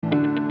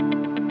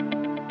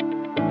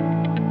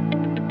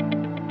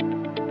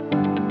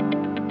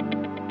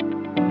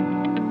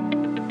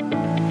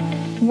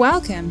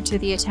Welcome to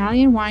the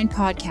Italian Wine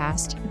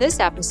Podcast.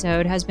 This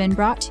episode has been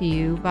brought to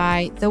you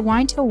by the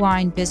Wine to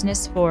Wine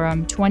Business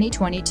Forum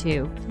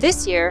 2022.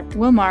 This year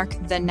will mark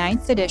the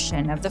 9th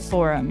edition of the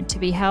forum to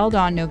be held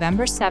on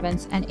November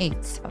 7th and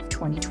 8th of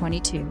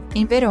 2022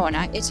 in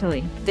Verona,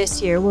 Italy. This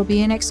year will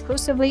be an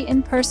exclusively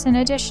in-person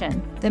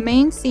edition. The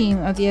main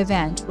theme of the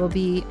event will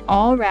be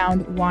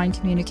all-round wine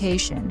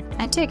communication,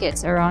 and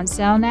tickets are on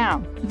sale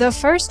now. The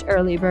first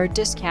early bird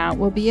discount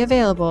will be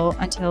available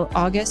until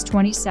August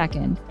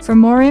 22nd. For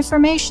more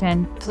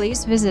information,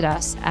 please visit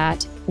us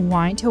at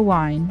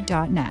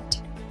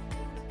winetowine.net.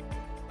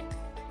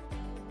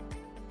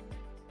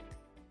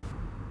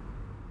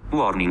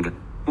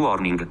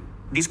 Warning.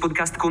 This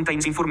podcast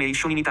contains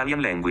information in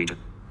Italian language.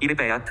 I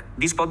repeat,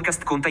 this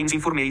podcast contains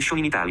information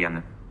in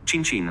Italian.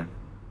 Cin cin.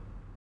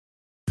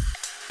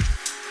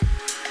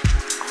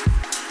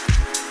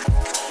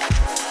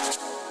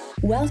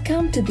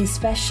 Welcome to this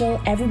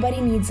special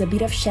Everybody Needs a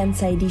Bit of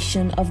Scienza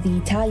edition of the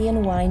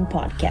Italian Wine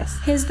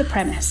Podcast. Here's the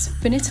premise.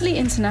 Vinitaly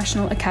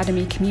International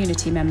Academy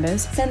community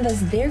members send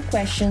us their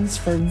questions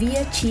for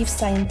VIA Chief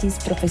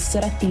Scientist Professor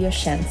Attilio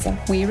Scienza.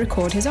 We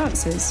record his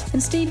answers,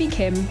 and Stevie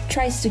Kim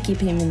tries to keep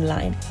him in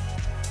line.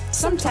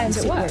 Sometimes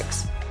it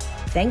works.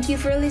 Thank you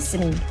for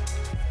listening.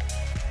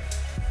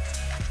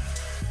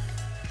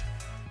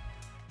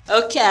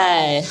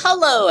 Okay,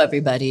 hello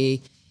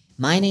everybody.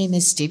 My name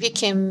is Stevie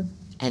Kim,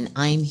 and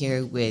I'm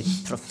here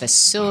with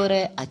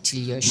Professore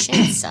Attilio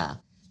Scienza.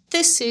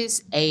 This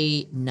is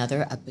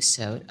another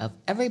episode of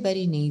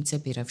Everybody Needs a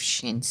Bit of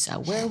Scienza,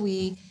 where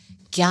we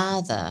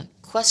gather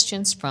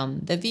questions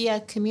from the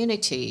VIA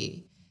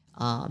community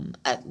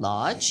at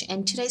large.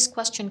 And today's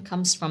question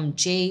comes from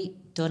J.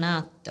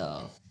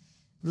 Donato.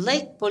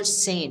 Lake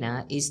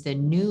Bolsena is the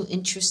new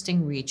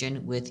interesting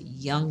region with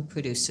young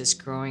producers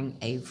growing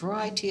a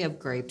variety of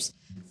grapes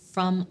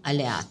from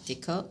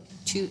Aleatico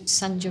to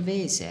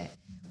Sangiovese.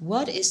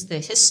 What is the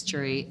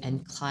history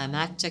and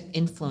climatic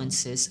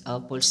influences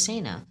of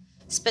Bolsena,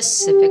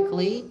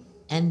 specifically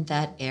in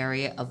that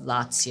area of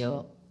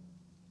Lazio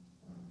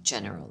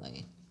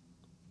generally?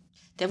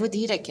 Devo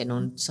dire che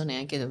non so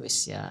neanche dove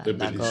sia il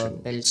lago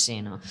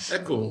Bolsena.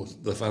 Ecco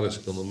da fare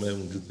secondo me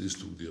un giro di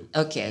studio.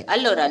 Ok,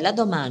 allora la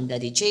domanda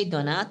di J.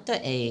 Donato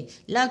è: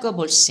 Lago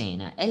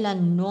Bolsena è la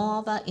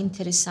nuova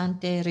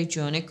interessante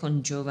regione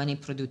con giovani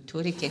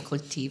produttori che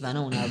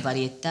coltivano una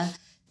varietà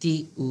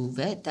di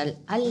uve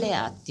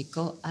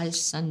dall'Aleatico al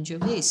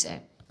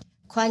Sangiovese.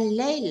 Qual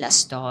è la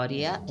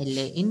storia e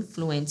le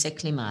influenze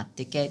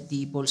climatiche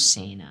di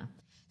Bolsena,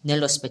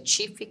 nello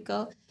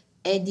specifico,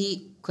 e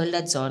di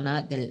quella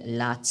zona del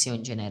Lazio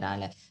in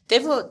generale?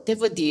 Devo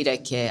dire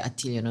che,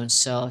 Attilio, non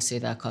so se è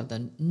d'accordo,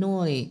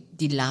 noi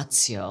di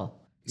Lazio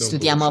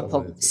studiamo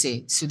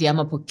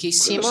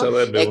pochissimo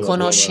e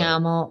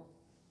conosciamo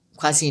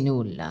quasi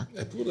nulla.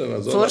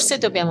 Forse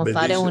dobbiamo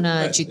fare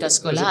una gita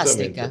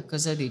scolastica.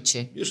 Cosa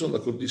dici? Io sono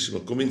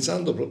d'accordissimo,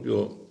 cominciando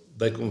proprio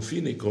dai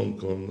confini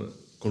con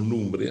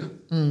l'Umbria,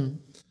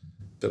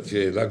 perché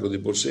il lago di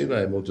Bolsena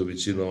è molto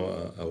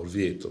vicino a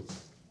Orvieto,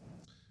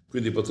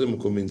 quindi potremmo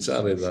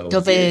cominciare da Orvieto.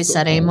 Dove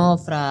saremo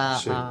fra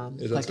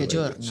qualche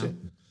giorno. Sì.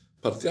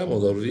 Partiamo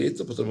da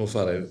Orvieto, potremmo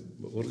fare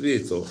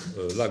Orvieto,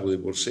 lago di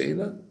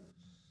Bolsena,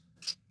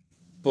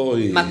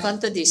 poi... Ma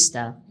quanto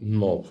dista?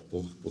 No,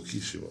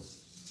 pochissimo.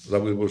 Il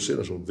lago di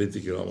Bolsena sono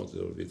 20 km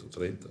da Orvieto,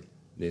 30,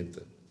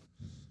 niente.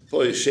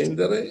 Poi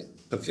scendere,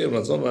 perché è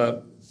una zona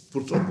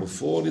purtroppo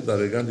fuori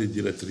dalle grandi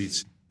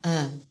direttrici.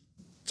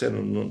 Cioè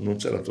non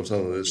c'è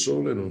l'autostrada del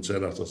Sole, non c'è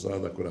l'autostrada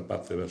da quella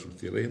parte verso il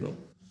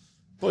Tirreno.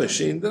 Poi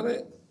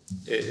scendere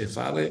e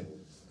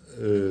fare,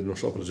 non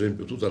so, per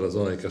esempio, tutta la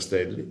zona dei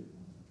Castelli,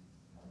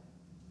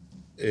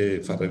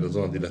 e fare la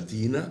zona di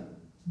Latina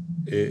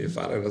e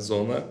fare la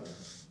zona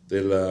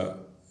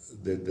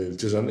del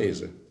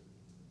Cesanese,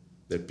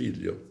 del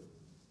Piglio.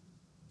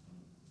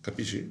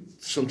 Capisci?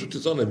 Sono tutte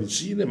zone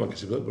vicine, ma che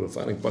si potrebbero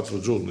fare in 4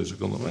 giorni,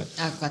 secondo me.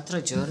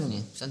 4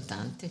 giorni, sono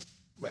tanti.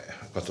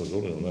 4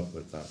 giorni non è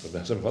per tanto.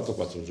 Abbiamo sempre fatto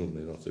 4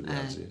 giorni i nostri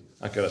viaggi.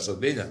 Anche la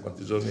Sardegna,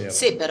 quanti giorni era?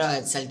 Sì, però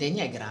la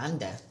Sardegna è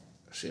grande.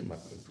 Sì, ma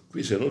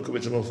qui se noi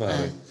cominciamo a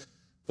fare,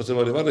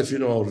 potremmo arrivare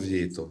fino a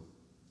Orvieto,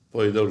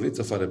 poi da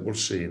Orvieto fare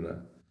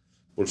Bolsena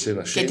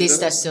scendere. Che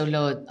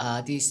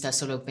dista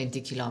solo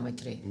 20 km.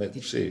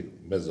 Sì,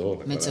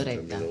 mezz'ora,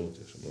 mezz'oretta. 40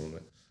 minuti.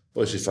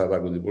 Poi si fa il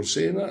lago di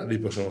Bolsena, lì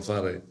possiamo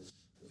fare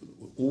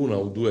 1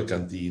 o 2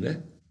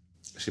 cantine,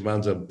 si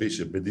mangia un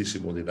pesce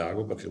bellissimo di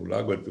lago, perché un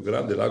lago è il più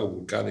grande lago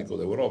vulcanico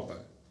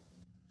d'Europa.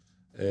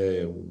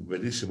 È un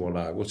bellissimo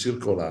lago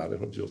circolare,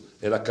 proprio,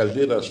 è la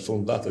caldera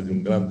sfondata di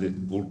un grande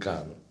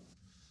vulcano.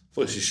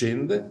 Poi si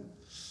scende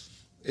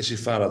e si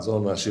fa la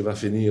zona, si va a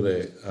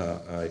finire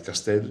ai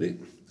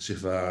Castelli, si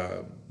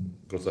fa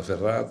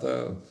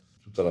Grottaferrata,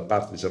 tutta la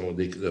parte, diciamo,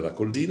 della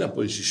collina,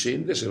 poi si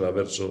scende, si va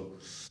verso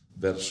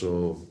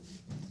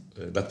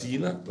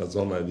Latina, la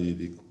zona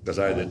di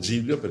Casale del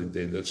Giglio, per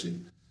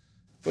intenderci,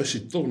 poi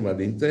si torna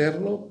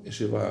all'interno e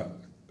si va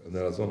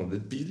nella zona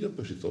del Piglio,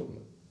 poi si torna.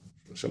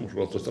 Siamo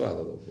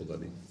sull'autostrada dopo da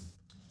lì.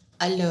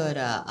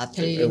 Allora,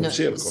 È un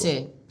circolo.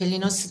 sì, per i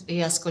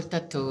nostri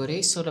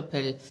ascoltatori,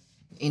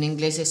 in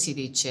inglese si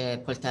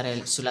dice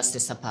portare sulla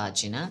stessa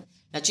pagina.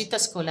 La gita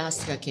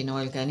scolastica che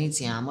noi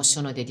organizziamo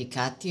sono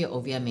dedicati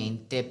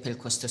ovviamente per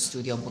questo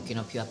studio un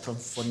pochino più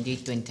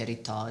approfondito in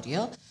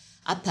territorio,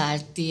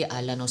 aperti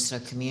alla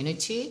nostra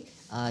community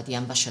di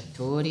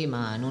ambasciatori,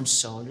 ma non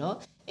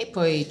solo, e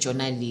poi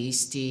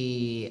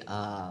giornalisti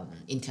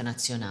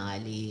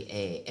internazionali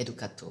e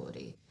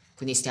educatori.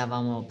 Quindi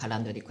stavamo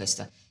parlando di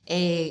questo.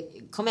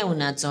 E come è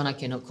una zona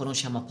che non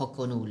conosciamo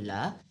poco o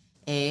nulla,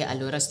 e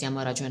allora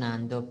stiamo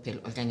ragionando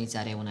per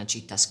organizzare una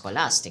gita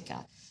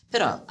scolastica.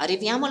 Però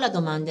arriviamo alla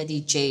domanda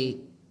di J.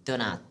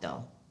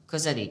 Donato.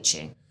 Cosa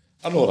dici?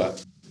 Allora,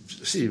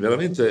 sì,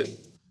 veramente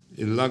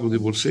il lago di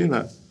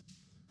Bolsena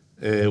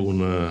è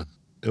una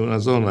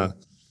zona,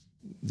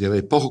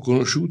 direi, poco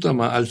conosciuta,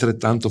 ma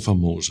altrettanto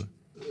famosa.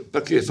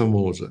 Perché è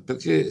famosa?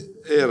 Perché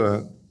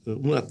era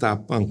una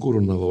tappa, ancora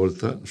una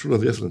volta, sulla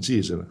via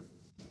Francigena.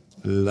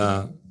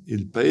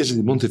 Il paese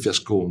di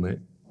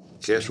Montefiascone,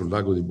 che è sul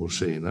lago di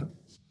Bolsena,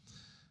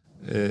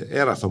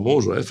 è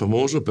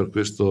famoso per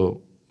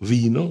questo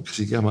vino che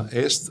si chiama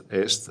Est,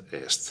 Est,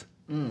 Est.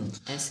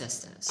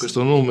 Est.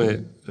 Questo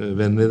nome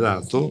venne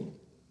dato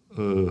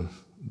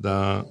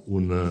dal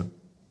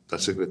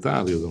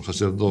segretario, da un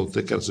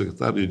sacerdote che era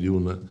segretario di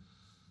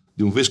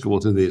un vescovo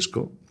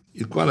tedesco,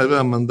 il quale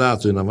aveva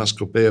mandato in una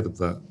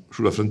scoperta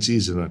sulla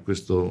Francigena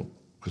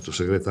questo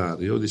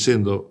segretario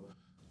dicendo: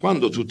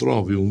 quando tu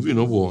trovi un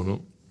vino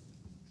buono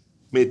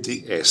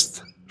metti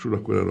Est sulla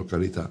quella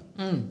località.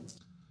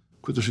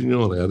 Questo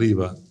signore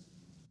arriva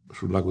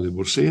sul lago di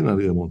Bolsena,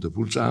 arriva a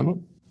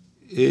Montepulciano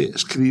e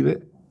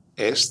scrive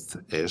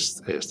Est,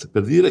 Est, Est,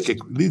 per dire che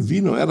lì il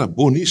vino era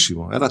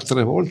buonissimo, era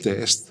 3 volte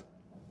Est.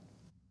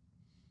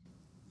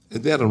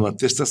 Ed era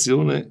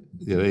un'attestazione,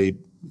 direi,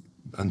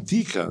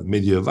 antica,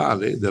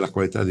 medievale, della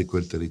qualità di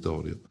quel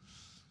territorio.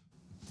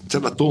 C'è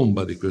la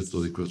tomba di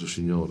questo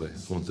signore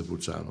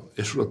Montepulciano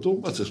e sulla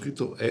tomba c'è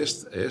scritto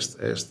Est, Est,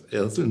 Est e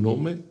ha dato il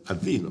nome al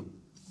vino.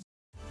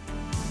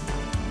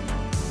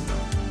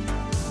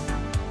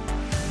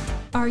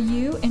 Are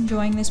you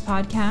enjoying this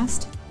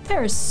podcast?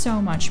 There is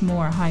so much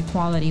more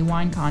high-quality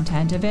wine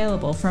content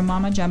available from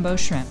Mama Jumbo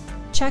Shrimp.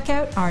 Check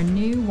out our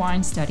new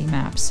wine study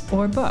maps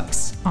or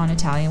books on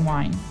Italian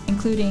wine,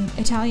 including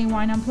Italian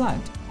Wine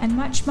Unplugged and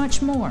much,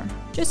 much more.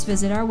 Just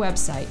visit our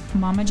website,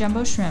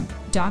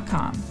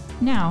 mamajumboshrimp.com.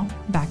 Now,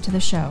 back to the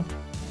show.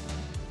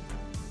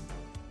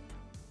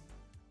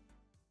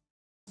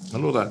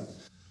 Allora,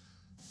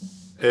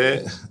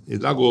 è il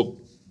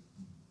lago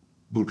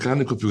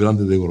vulcanico più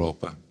grande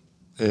d'Europa.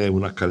 È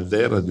una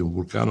caldera di un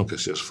vulcano che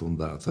si è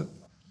sfondata,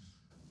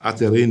 ha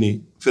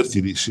terreni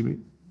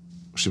fertilissimi,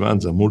 si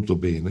mangia molto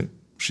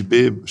bene,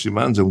 si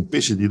mangia un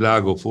pesce di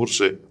lago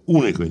forse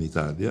unico in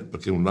Italia,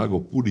 perché è un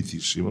lago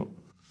pulitissimo,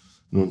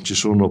 non ci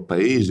sono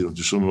paesi, non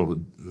ci sono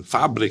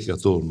fabbriche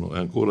attorno, è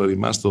ancora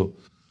rimasto,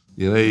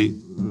 direi,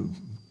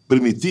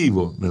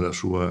 primitivo nella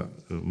sua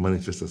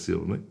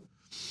manifestazione.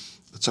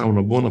 Ha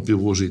una buona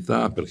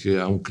piovosità perché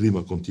ha un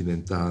clima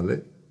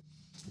continentale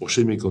o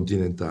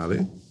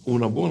semicontinentale,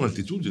 una buona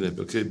altitudine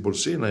perché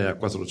Bolsena è a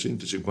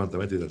 450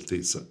 metri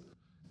d'altezza,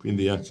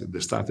 quindi anche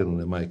d'estate non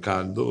è mai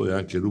caldo e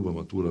anche l'uva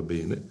matura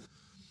bene,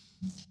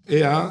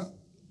 e ha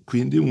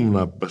quindi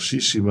una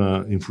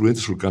bassissima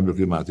influenza sul cambio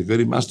climatico, è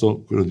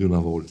rimasto quello di una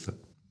volta.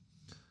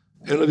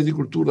 È una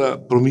viticoltura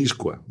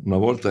promiscua, una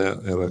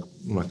volta era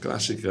una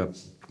classica,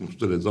 con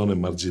tutte le zone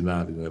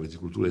marginali nella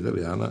viticoltura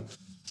italiana,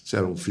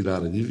 c'era un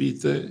filare di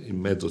vite, in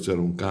mezzo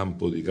c'era un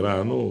campo di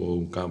grano o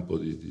un campo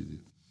di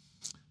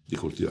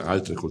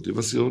altre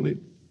coltivazioni,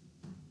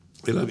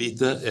 e la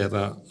vite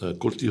era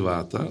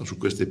coltivata su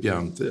queste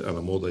piante alla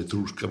moda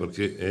etrusca,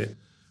 perché è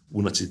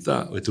una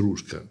città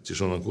etrusca, ci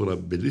sono ancora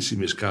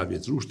bellissimi scavi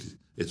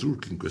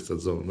etruschi in questa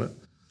zona.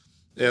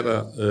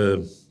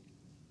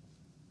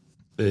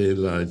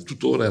 Il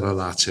tutore era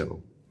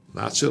l'acero.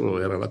 L'acero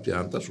era la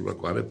pianta sulla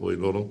quale poi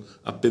loro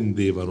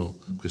appendevano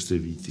queste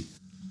viti.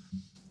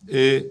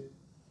 E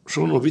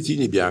sono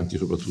vitigni bianchi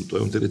soprattutto, è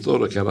un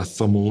territorio che era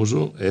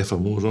famoso, è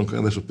famoso anche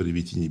adesso per i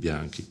vitigni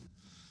bianchi,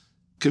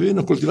 che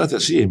vengono coltivati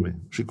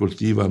assieme, si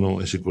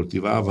coltivano e si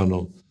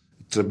coltivavano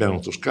il Trebbiano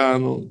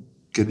toscano,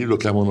 che lì lo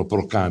chiamano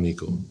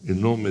procanico, il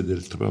nome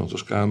del Trebbiano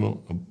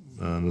toscano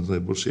nella zona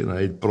di Bolsena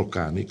è il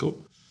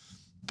procanico,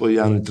 poi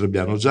hanno il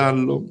Trebbiano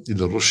giallo, il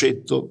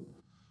Rosetto,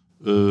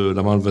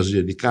 la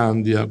Malvasia di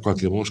Candia,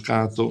 qualche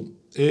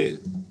moscato,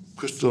 e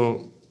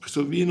questo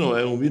vino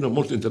è un vino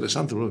molto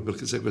interessante proprio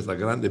perché c'è questa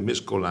grande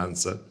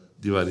mescolanza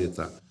di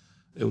varietà.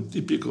 È un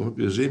tipico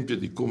proprio esempio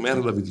di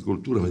com'era la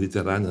viticoltura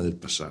mediterranea del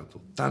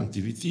passato. Tanti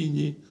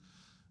vitigni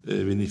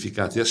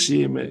vinificati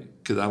assieme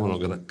che davano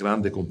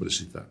grande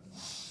complessità.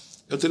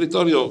 È un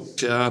territorio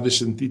che ha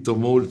risentito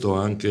molto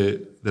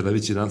anche della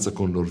vicinanza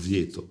con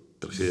l'Orvieto,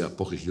 perché a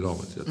pochi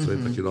chilometri, a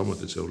 30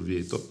 chilometri c'è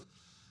Orvieto,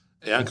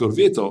 e anche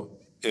Orvieto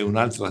è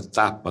un'altra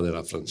tappa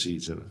della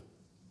Francigena.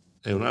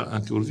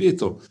 Anche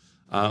Orvieto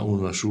ha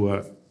una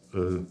sua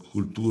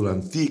cultura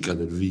antica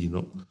del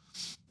vino,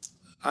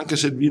 anche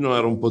se il vino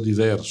era un po'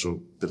 diverso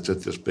per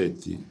certi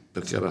aspetti,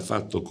 perché era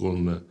fatto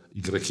con i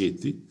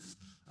grechetti,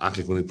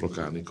 anche con il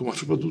procanico, ma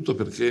soprattutto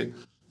perché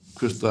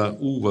questa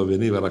uva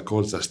veniva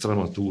raccolta a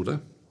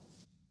stramatura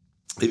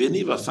e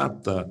veniva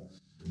fatta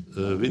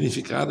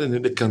vinificare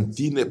nelle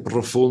cantine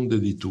profonde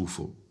di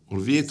tufo.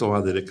 Orvieto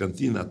ha delle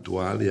cantine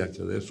attuali,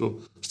 anche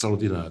adesso,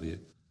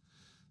 straordinarie,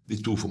 di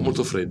tufo,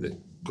 molto fredde.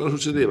 Cosa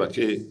succedeva?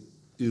 Che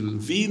il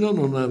vino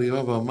non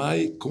arrivava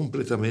mai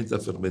completamente a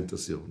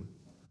fermentazione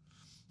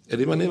e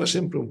rimaneva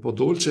sempre un po'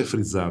 dolce e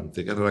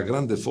frizzante, che era la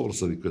grande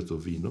forza di questo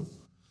vino,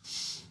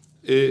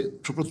 e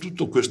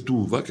soprattutto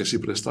quest'uva che si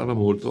prestava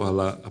molto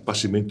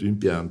all'appassimento in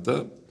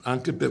pianta,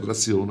 anche per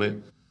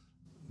l'azione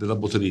della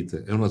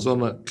botryite. È una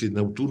zona che in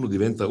autunno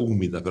diventa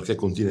umida perché è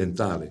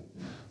continentale,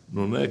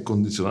 non è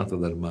condizionata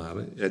dal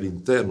mare, è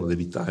all'interno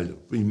dell'Italia,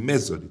 qui in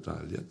mezzo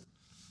all'Italia,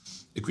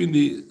 e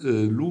quindi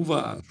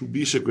l'uva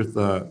subisce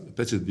questa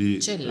specie di...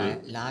 C'è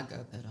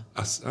lago però.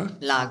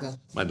 Lago.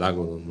 Ma il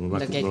lago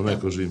non è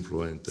così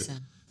influente. Sì.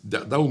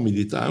 Da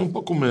umidità, è un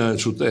po' come al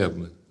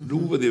Sauterne. Le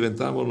uve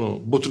diventavano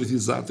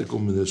botritizzate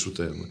come nel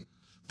Sauterne.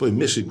 Poi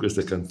messe in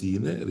queste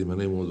cantine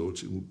rimanevano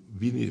dolci,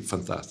 vini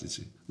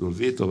fantastici.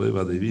 L'Orvieto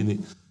aveva dei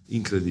vini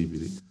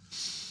incredibili.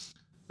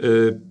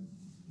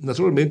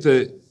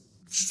 Naturalmente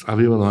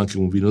avevano anche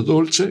un vino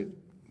dolce,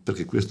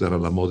 perché questa era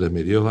la moda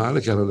medievale,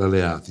 che era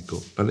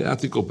l'Aleatico.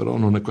 L'Aleatico però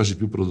non è quasi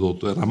più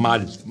prodotto, era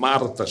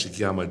Marta si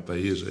chiama il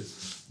paese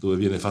dove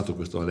viene fatto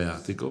questo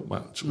Aleatico.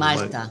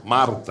 Malta.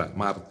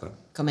 Marta.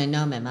 Come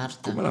nome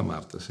Marta? Come la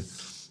Marta, sì.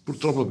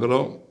 Purtroppo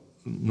però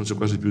non c'è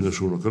quasi più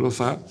nessuno che lo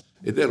fa,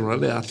 ed era un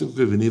Aleatico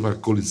che veniva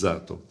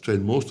alcolizzato, cioè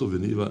il mosto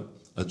veniva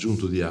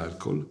aggiunto di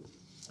alcol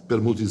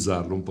per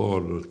mutizzarlo, un po'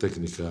 la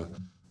tecnica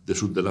del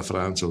sud della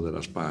Francia o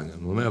della Spagna.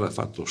 Non era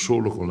fatto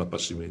solo con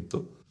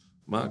l'appassimento,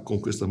 ma con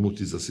questa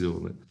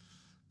mutizzazione.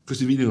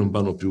 Questi vini non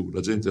vanno più,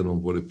 la gente non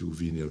vuole più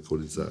vini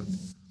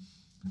alcolizzati.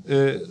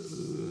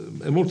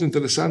 È molto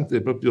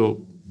interessante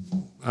proprio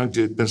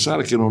anche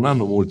pensare che non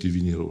hanno molti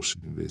vini rossi,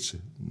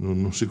 invece,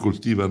 non si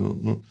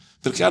coltivano,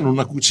 perché hanno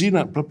una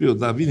cucina proprio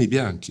da vini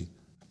bianchi,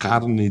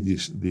 carni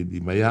di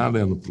maiale,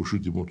 hanno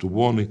prosciutti molto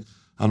buoni,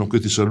 hanno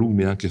questi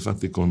salumi anche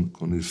fatti con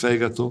il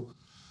fegato,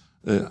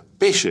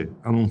 pesce,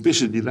 hanno un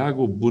pesce di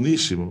lago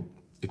buonissimo,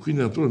 e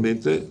quindi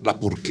naturalmente la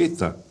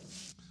porchetta.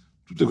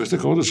 Tutte queste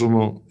cose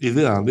sono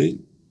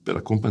ideali per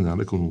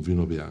accompagnarle con un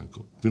vino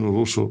bianco. Il vino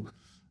rosso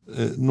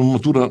non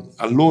matura,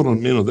 allora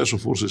almeno, adesso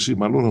forse sì,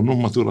 ma allora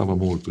non maturava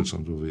molto il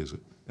Sangiovese,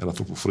 era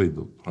troppo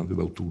freddo durante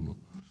l'autunno,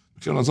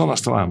 perché è una zona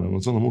strana, una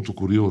zona molto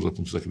curiosa dal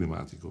punto di vista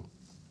climatico.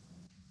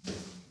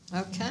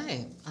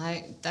 Okay,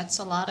 that's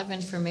a lot of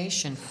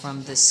information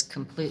from this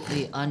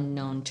completely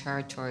unknown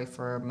territory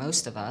for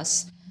most of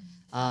us.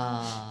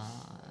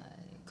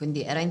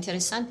 Quindi era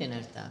interessante in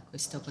realtà,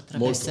 questo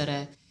potrebbe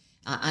essere...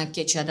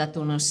 anche ci ha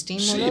dato uno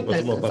stimolo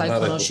per far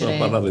conoscere... Possiamo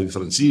parlare di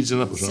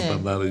Francigena, possiamo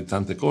parlare di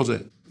tante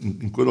cose.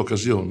 In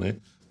quell'occasione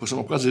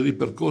possiamo quasi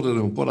ripercorrere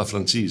un po' la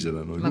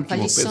Francigena. Ma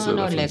quali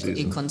sono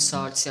i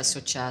consorzi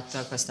associati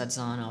a questa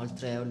zona,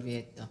 oltre a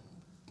Orvieto?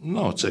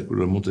 No, c'è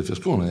quello del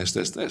Montefiascone,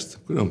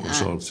 est, quello è un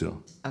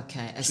consorzio. Ok,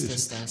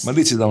 est. Ma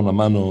lì ci dà una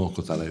mano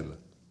Cottarella.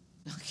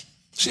 Okay.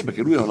 Sì,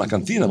 perché lui ha una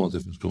cantina a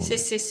Montefiascone.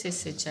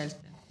 Sì,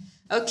 certo.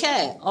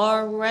 Okay,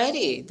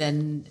 alrighty,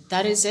 then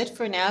that is it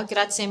for now.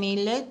 Grazie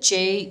mille,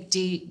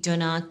 J.D.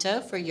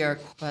 Donato, for your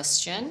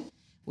question.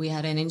 We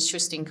had an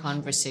interesting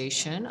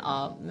conversation,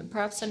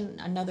 perhaps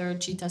another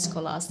gita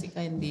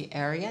scolastica in the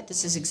area.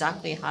 This is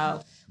exactly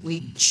how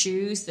we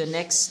choose the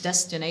next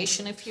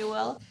destination, if you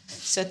will.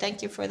 So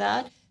thank you for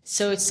that.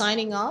 So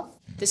signing off,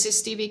 this is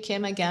Stevie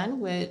Kim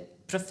again with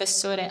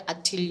Professore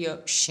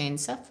Attilio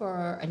Scienza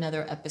for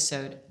another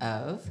episode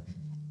of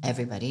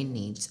Everybody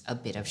Needs a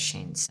Bit of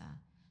Scienza.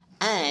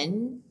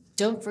 And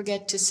don't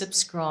forget to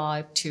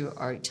subscribe to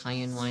our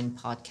Italian Wine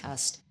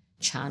podcast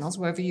channels,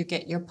 wherever you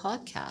get your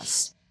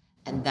podcasts.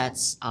 And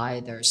that's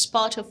either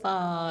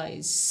Spotify,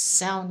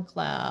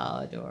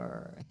 SoundCloud,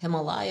 or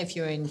Himalaya if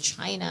you're in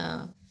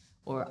China,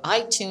 or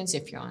iTunes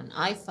if you're on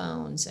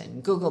iPhones,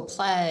 and Google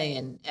Play,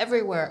 and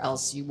everywhere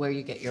else where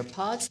you get your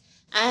pods.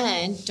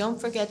 And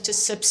don't forget to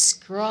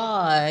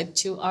subscribe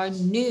to our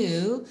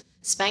new,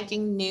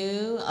 spanking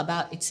new,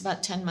 it's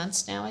about 10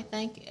 months now, I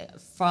think,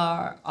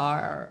 for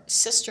our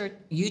sister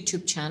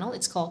YouTube channel.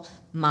 It's called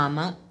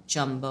Mama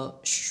Jumbo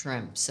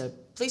Shrimp. So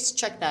please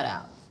check that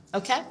out.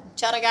 Ok?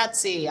 Ciao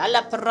ragazzi,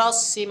 alla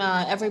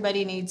prossima.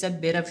 Everybody needs a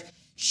bit of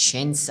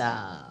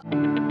scienza.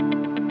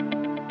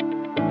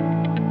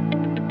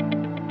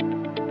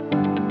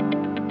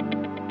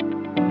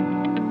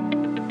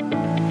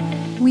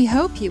 We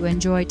hope you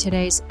enjoyed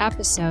today's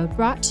episode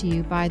brought to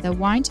you by the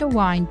Wine to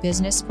Wine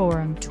Business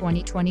Forum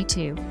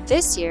 2022.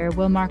 This year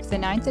will mark the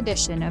 9th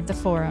edition of the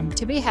forum,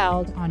 to be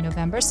held on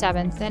November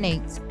 7th and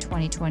 8th,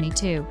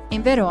 2022,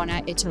 in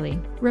Verona, Italy.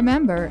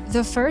 Remember,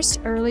 the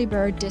first early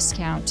bird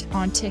discount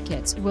on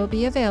tickets will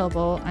be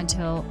available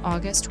until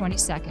August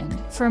 22nd.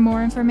 For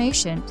more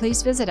information,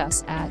 please visit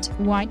us at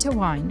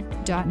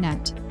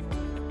winetowine.net.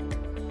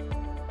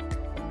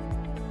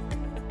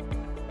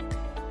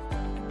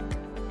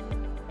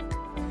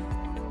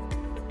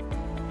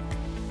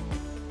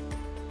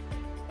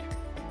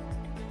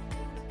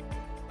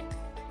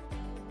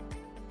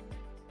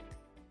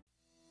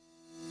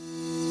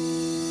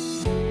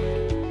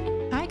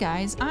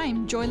 guys,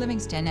 I'm Joy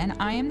Livingston, and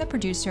I am the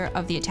producer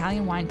of the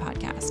Italian Wine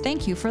Podcast.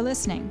 Thank you for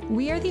listening.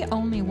 We are the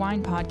only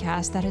wine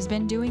podcast that has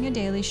been doing a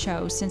daily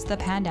show since the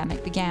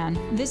pandemic began.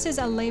 This is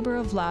a labor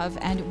of love,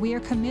 and we are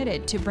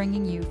committed to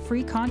bringing you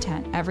free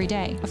content every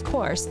day. Of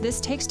course,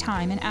 this takes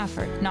time and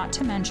effort, not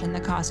to mention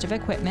the cost of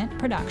equipment,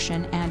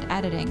 production, and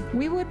editing.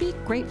 We would be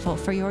grateful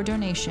for your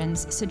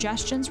donations,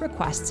 suggestions,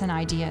 requests, and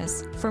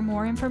ideas. For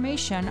more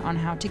information on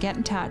how to get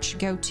in touch,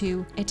 go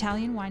to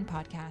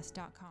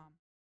ItalianWinePodcast.com.